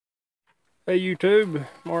Hey YouTube,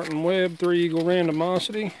 Martin Webb, Three Eagle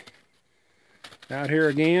Randomosity. Out here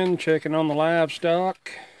again, checking on the livestock.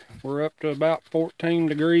 We're up to about 14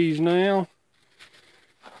 degrees now.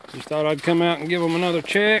 Just thought I'd come out and give them another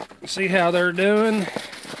check, see how they're doing.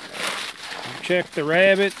 Checked the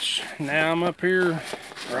rabbits, now I'm up here,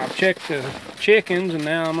 or I've checked the chickens, and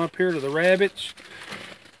now I'm up here to the rabbits.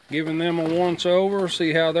 Giving them a once over,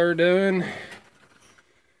 see how they're doing.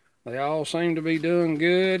 They all seem to be doing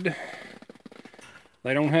good.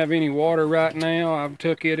 They don't have any water right now. I've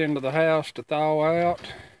took it into the house to thaw out.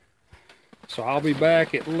 So I'll be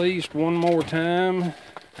back at least one more time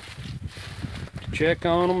to check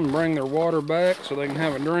on them and bring their water back so they can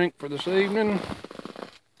have a drink for this evening.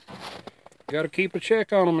 Got to keep a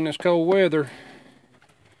check on them in this cold weather.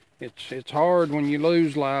 It's hard when you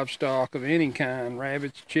lose livestock of any kind,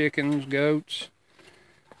 rabbits, chickens, goats.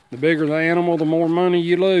 The bigger the animal, the more money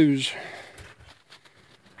you lose.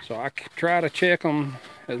 So I try to check them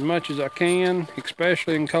as much as I can,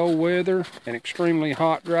 especially in cold weather and extremely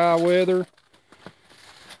hot, dry weather.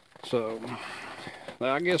 So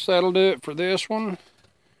I guess that'll do it for this one.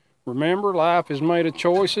 Remember, life is made of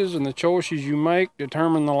choices, and the choices you make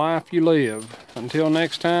determine the life you live. Until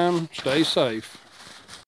next time, stay safe.